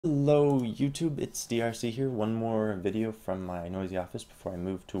Hello YouTube, it's DRC here. One more video from my noisy office before I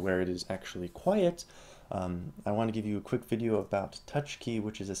move to where it is actually quiet. I want to give you a quick video about hotkey,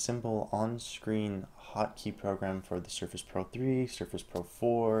 which is a simple on-screen hotkey program for the Surface Pro 3, Surface Pro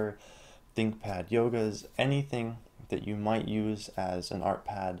 4, ThinkPad Yogas, anything that you might use as an art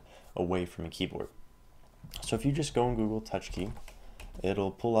pad away from a keyboard. So if you just go and Google hotkey,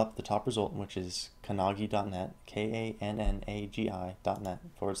 it'll pull up the top result, which is kannagi.net,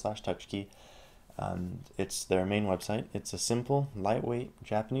 kannagi.net/hotkey. It's their main website. It's a simple, lightweight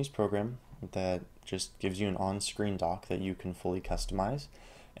Japanese program that just gives you an on-screen dock that you can fully customize.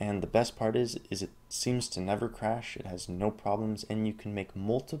 And the best part is it seems to never crash. It has no problems, and you can make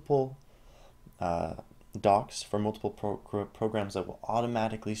multiple docks for multiple programs that will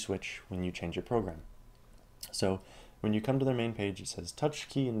automatically switch when you change your program. So when you come to their main page, it says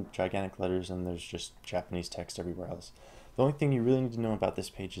hotkey in gigantic letters, and there's just Japanese text everywhere else. The only thing you really need to know about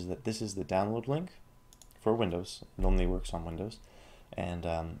this page is that this is the download link for Windows. It only works on Windows, and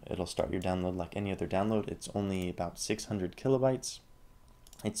it'll start your download like any other download. It's only about 600 kilobytes.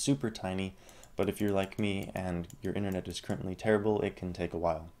 It's super tiny, but if you're like me and your internet is currently terrible, it can take a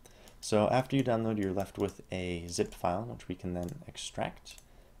while. So after you download, you're left with a zip file, which we can then extract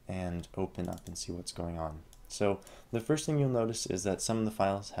and open up and see what's going on. So the first thing you'll notice is that some of the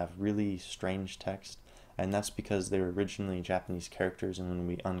files have really strange text, and that's because they were originally Japanese characters, and when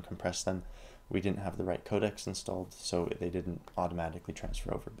we uncompressed them, we didn't have the right codecs installed, so they didn't automatically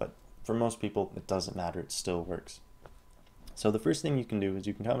transfer over. But for most people, it doesn't matter, it still works. So the first thing you can do is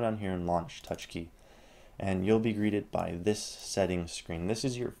you can come down here and launch hotkey, and you'll be greeted by this settings screen. This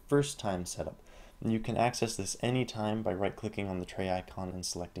is your first time setup. You can access this anytime by right-clicking on the tray icon and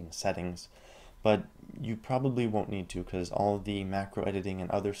selecting settings. But you probably won't need to, because all the macro editing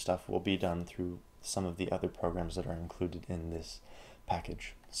and other stuff will be done through some of the other programs that are included in this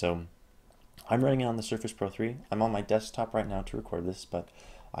package. So I'm running it on the Surface Pro 3. I'm on my desktop right now to record this, but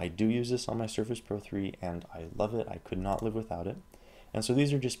I do use this on my Surface Pro 3 and I love it. I could not live without it. And so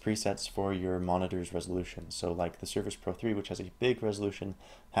these are just presets for your monitor's resolution. So like the Surface Pro 3, which has a big resolution,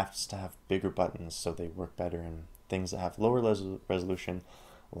 has to have bigger buttons so they work better, and things that have lower resolution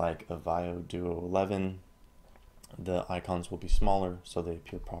like a Vio Duo 11, the icons will be smaller so they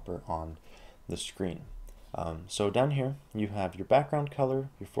appear proper on the screen. So down here you have your background color,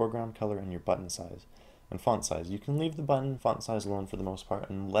 your foreground color, and your button size and font size. You can leave the button font size alone for the most part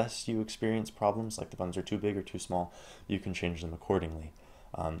unless you experience problems like the buttons are too big or too small. You can change them accordingly.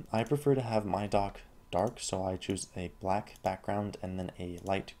 I prefer to have my dock dark, so I choose a black background and then a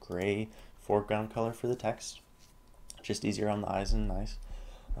light gray foreground color for the text. Just easier on the eyes and nice.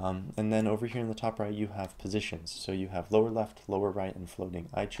 And then over here in the top right you have positions. So you have lower left, lower right, and floating.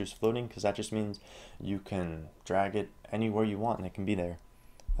 I choose floating because that just means you can drag it anywhere you want and it can be there.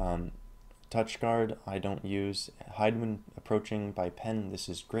 Touch guard I don't use. Hide when approaching by pen, this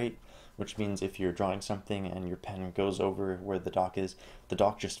is great, which means if you're drawing something and your pen goes over where the dock is, the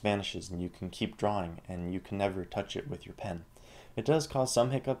dock just vanishes and you can keep drawing and you can never touch it with your pen. It does cause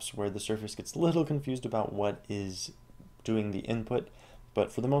some hiccups where the Surface gets a little confused about what is doing the input,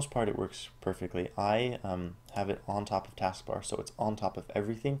 but for the most part it works perfectly. I have it on top of taskbar, so it's on top of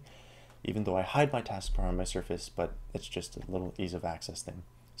everything, even though I hide my taskbar on my Surface, but it's just a little ease of access thing.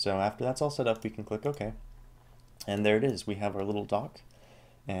 So after that's all set up, we can click OK, and there it is. We have our little dock,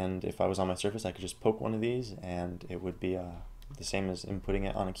 and if I was on my Surface I could just poke one of these and it would be the same as inputting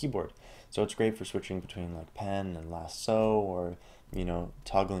it on a keyboard. So it's great for switching between like pen and lasso, or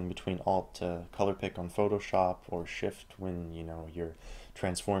toggling between alt to color pick on Photoshop, or shift when you're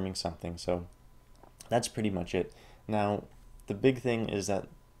transforming something. So that's pretty much it. Now the big thing is that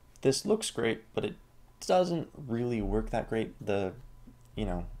this looks great, but it doesn't really work that great. The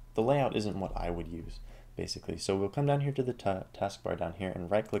layout isn't what I would use basically. So we'll come down here to the taskbar down here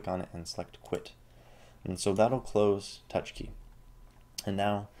and right click on it and select quit, and so that'll close hotkey. And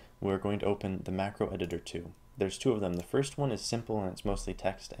now we're going to open the macro editor 2. There's two of them. The first one is simple and it's mostly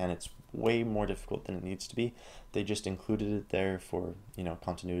text, and it's way more difficult than it needs to be. They just included it there for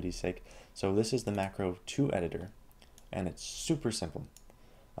continuity's sake. So this is the macro 2 editor, and it's super simple.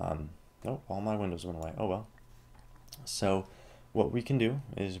 Oh, all my windows went away. Oh well. So what we can do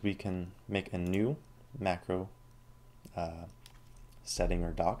is we can make a new macro setting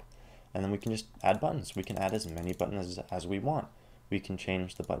or dock, and then we can just add buttons. We can add as many buttons as we want. We can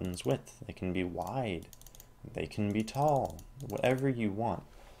change the buttons width. They can be wide, they can be tall, whatever you want.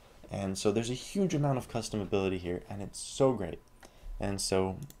 And so there's a huge amount of customability here, and it's so great. And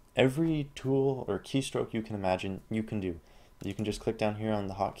so every tool or keystroke you can imagine, you can do. You can just click down here on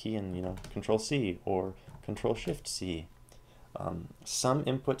the hotkey and Control C or Control Shift C. Some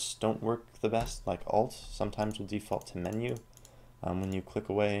inputs don't work the best, like Alt sometimes will default to menu when you click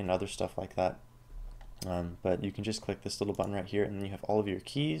away and other stuff like that. But you can just click this little button right here, and then you have all of your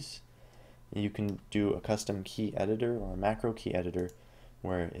keys. You can do a custom key editor or a macro key editor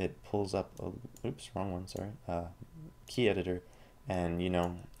where it pulls up oops, wrong one, sorry, key editor, and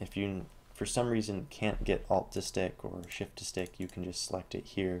if you for some reason can't get Alt to stick or Shift to stick, you can just select it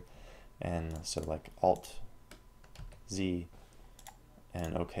here, and so like Alt Z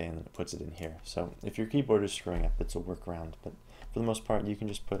and OK, and then it puts it in here. So if your keyboard is screwing up, it's a workaround, but for the most part you can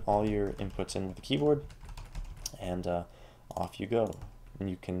just put all your inputs in with the keyboard, and off you go. And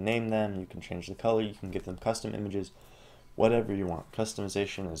you can name them, you can change the color, you can give them custom images, whatever you want.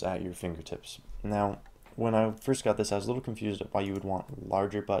 Customization is at your fingertips. Now, when I first got this, I was a little confused at why you would want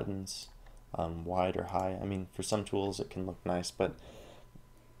larger buttons, wide or high. I mean, for some tools it can look nice, but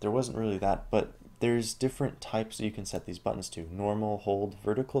there wasn't really that. But there's different types you can set these buttons to: normal, hold,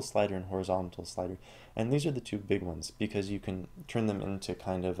 vertical slider, and horizontal slider. And these are the two big ones because you can turn them into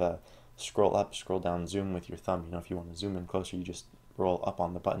kind of a scroll up, scroll down, zoom with your thumb. If you want to zoom in closer, you just roll up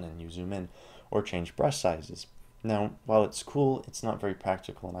on the button and you zoom in, or change brush sizes. Now, while it's cool, it's not very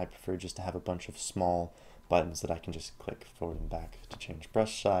practical, and I prefer just to have a bunch of small buttons that I can just click forward and back to change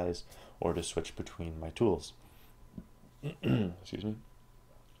brush size or to switch between my tools. Excuse me.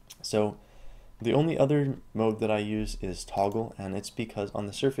 So the only other mode that I use is toggle, and it's because on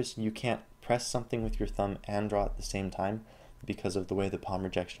the Surface you can't press something with your thumb and draw at the same time because of the way the palm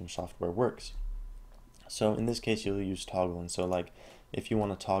rejection software works. So in this case you'll use toggle, and so like if you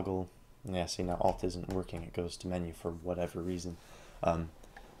want to toggle, yeah, see now Alt isn't working, it goes to menu for whatever reason.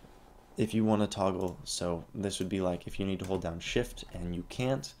 If you want to toggle, so this would be like if you need to hold down Shift and you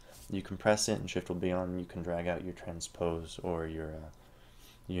can't, you can press it and Shift will be on, and you can drag out your transpose or your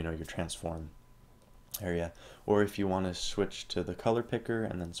your transform area. Or if you want to switch to the color picker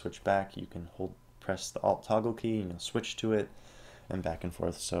and then switch back, you can press the Alt toggle key and you'll switch to it, and back and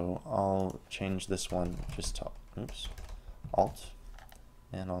forth. So I'll change this one just to Alt,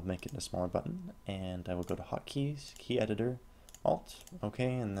 and I'll make it a smaller button, and I will go to hotkeys, key editor, Alt, OK,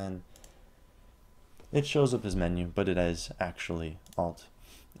 and then it shows up as menu, but it is actually Alt.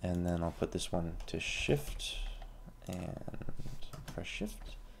 And then I'll put this one to Shift and press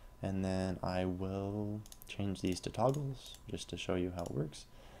Shift, and then I will change these to toggles just to show you how it works.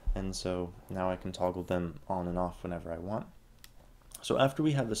 And so now I can toggle them on and off whenever I want. So after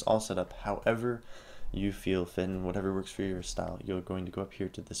we have this all set up, however you feel fit and whatever works for your style, you're going to go up here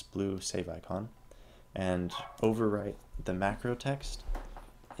to this blue save icon and overwrite the macro text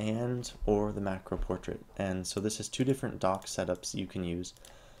and or the macro portrait. And so this is two different dock setups you can use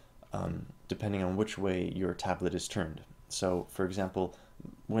depending on which way your tablet is turned. So for example,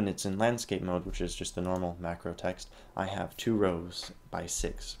 when it's in landscape mode, which is just the normal macro text, I have 2 rows by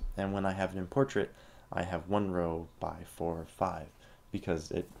 6, and when I have it in portrait, I have 1 row by 4 or 5,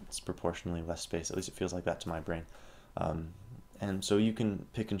 because it's proportionally less space. At least it feels like that to my brain. And so you can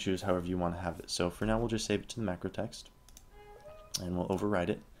pick and choose however you want to have it. So for now we'll just save it to the macro text, and we'll overwrite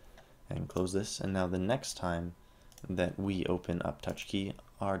it and close this. And now the next time that we open up TouchKey,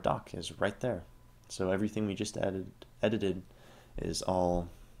 our dock is right there. So everything we just edited is all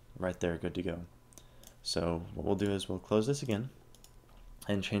right there, good to go. So what we'll do is we'll close this again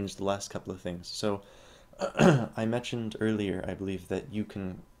and change the last couple of things. So I mentioned earlier, I believe, that you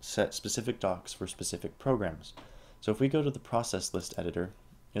can set specific docks for specific programs. So if we go to the process list editor,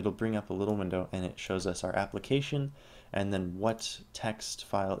 it'll bring up a little window and it shows us our application and then what text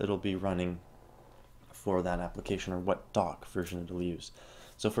file it'll be running for that application, or what dock version it'll use.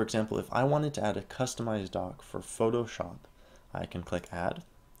 So for example, if I wanted to add a customized dock for Photoshop, I can click add.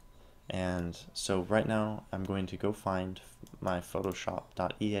 And so right now I'm going to go find my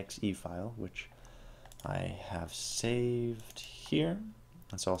photoshop.exe file, which I have saved here.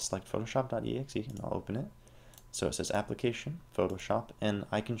 And so I'll select photoshop.exe and I'll open it. So it says application, Photoshop, and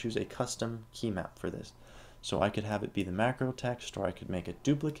I can choose a custom key map for this. So I could have it be the macro text, or I could make a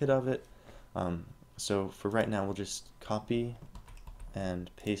duplicate of it. So for right now, we'll just copy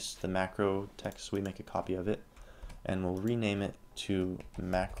and paste the macro text so we make a copy of it, and we'll rename it to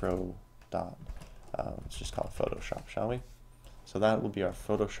macro dot, let's just call it Photoshop, shall we? So that will be our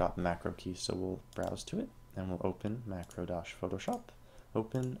Photoshop macro key. So we'll browse to it and we'll open macro-Photoshop,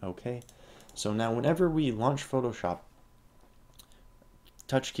 open, OK. So now whenever we launch Photoshop,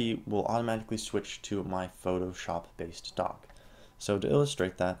 TouchKey will automatically switch to my Photoshop-based dock. So to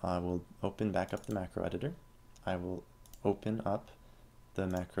illustrate that, I will open back up the macro editor. I will open up the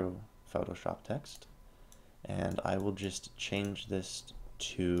macro Photoshop text, and I will just change this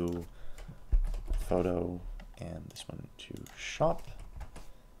to photo and this one to shop,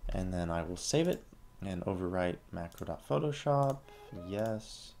 and then I will save it and overwrite macro.photoshop.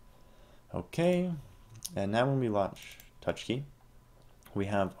 Yes. Okay. And now when we launch TouchKey, we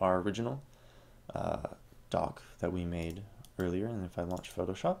have our original dock that we made earlier, and if I launch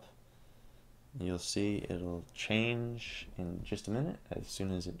Photoshop, you'll see it'll change in just a minute as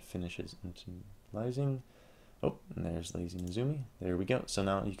soon as it finishes initializing. Oh, and there's Lazy Nizumi. There we go. So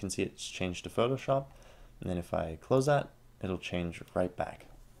now you can see it's changed to Photoshop, and then if I close that, it'll change right back.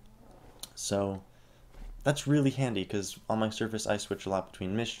 So that's really handy because on my Surface I switch a lot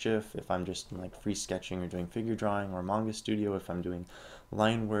between Mischief if I'm just like free sketching or doing figure drawing, or Manga Studio if I'm doing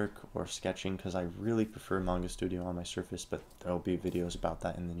line work or sketching, because I really prefer Manga Studio on my Surface, but there'll be videos about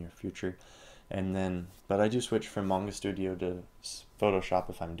that in the near future. And then, but I do switch from Manga Studio to Photoshop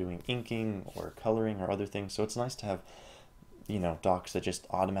if I'm doing inking or coloring or other things. So it's nice to have, you know, docks that just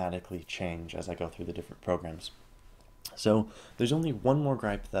automatically change as I go through the different programs. So there's only one more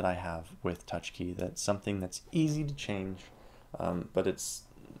gripe that I have with TouchKey. That's something that's easy to change, but it's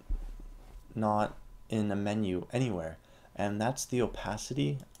not in a menu anywhere, and that's the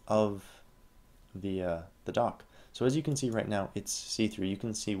opacity of the dock. So as you can see right now, it's see-through. You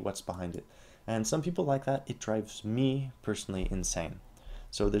can see what's behind it. And some people like that. It drives me personally insane.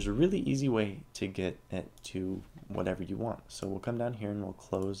 So there's a really easy way to get it to whatever you want. So we'll come down here and we'll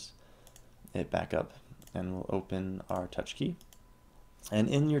close it back up, and we'll open our TouchKey. And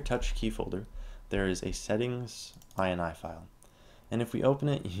in your TouchKey folder, there is a settings INI file. And if we open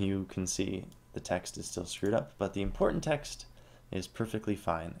it, you can see the text is still screwed up, but the important text is perfectly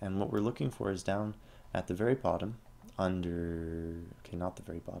fine. And what we're looking for is down at the very bottom, under, okay, not the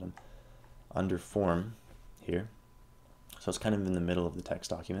very bottom, under form here. So it's kind of in the middle of the text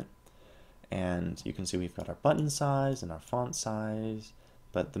document. And you can see we've got our button size and our font size,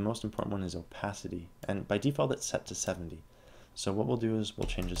 but the most important one is opacity. And by default, it's set to 70. So what we'll do is we'll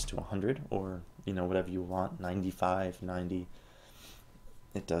change this to 100, or, you know, whatever you want, 95, 90,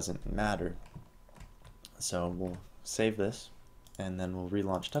 it doesn't matter. So we'll save this, and then we'll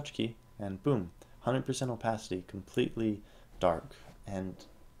relaunch TouchKey, and boom, 100% opacity, completely dark. And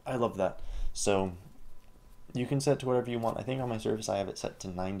I love that. So you can set to whatever you want. I think on my Surface I have it set to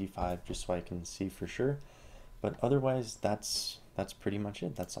 95 just so I can see for sure. But otherwise, that's pretty much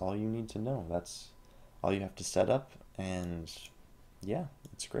it. That's all you need to know. That's all you have to set up, and yeah,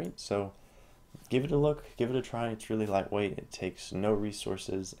 it's great. So give it a look, give it a try. It's really lightweight. It takes no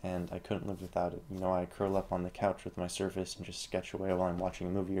resources, and I couldn't live without it. You know, I curl up on the couch with my Surface and just sketch away while I'm watching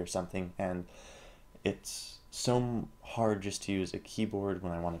a movie or something, and it's so hard just to use a keyboard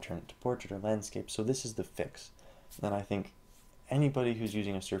when I want to turn it to portrait or landscape. So this is the fix. And I think anybody who's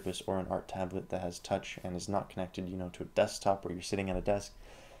using a Surface or an art tablet that has touch and is not connected, you know, to a desktop where you're sitting at a desk,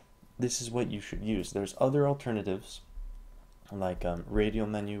 this is what you should use. There's other alternatives like Radial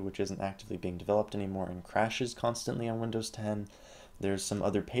Menu, which isn't actively being developed anymore and crashes constantly on Windows 10. There's some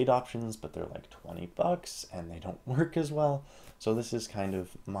other paid options, but they're like 20 bucks and they don't work as well. So this is kind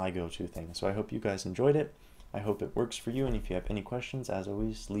of my go-to thing. So I hope you guys enjoyed it. I hope it works for you, and if you have any questions, as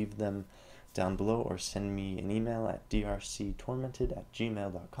always, leave them down below or send me an email at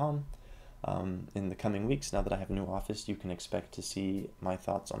drctormented@gmail.com. In the coming weeks, now that I have a new office, you can expect to see my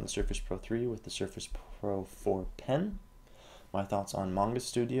thoughts on the Surface Pro 3 with the Surface Pro 4 Pen, my thoughts on Manga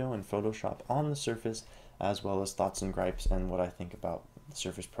Studio and Photoshop on the Surface, as well as thoughts and gripes and what I think about the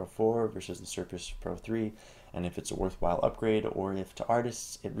Surface Pro 4 versus the Surface Pro 3, and if it's a worthwhile upgrade, or if to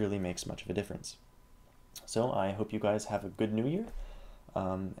artists it really makes much of a difference. So I hope you guys have a good new year,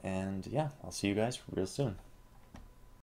 and yeah, I'll see you guys real soon.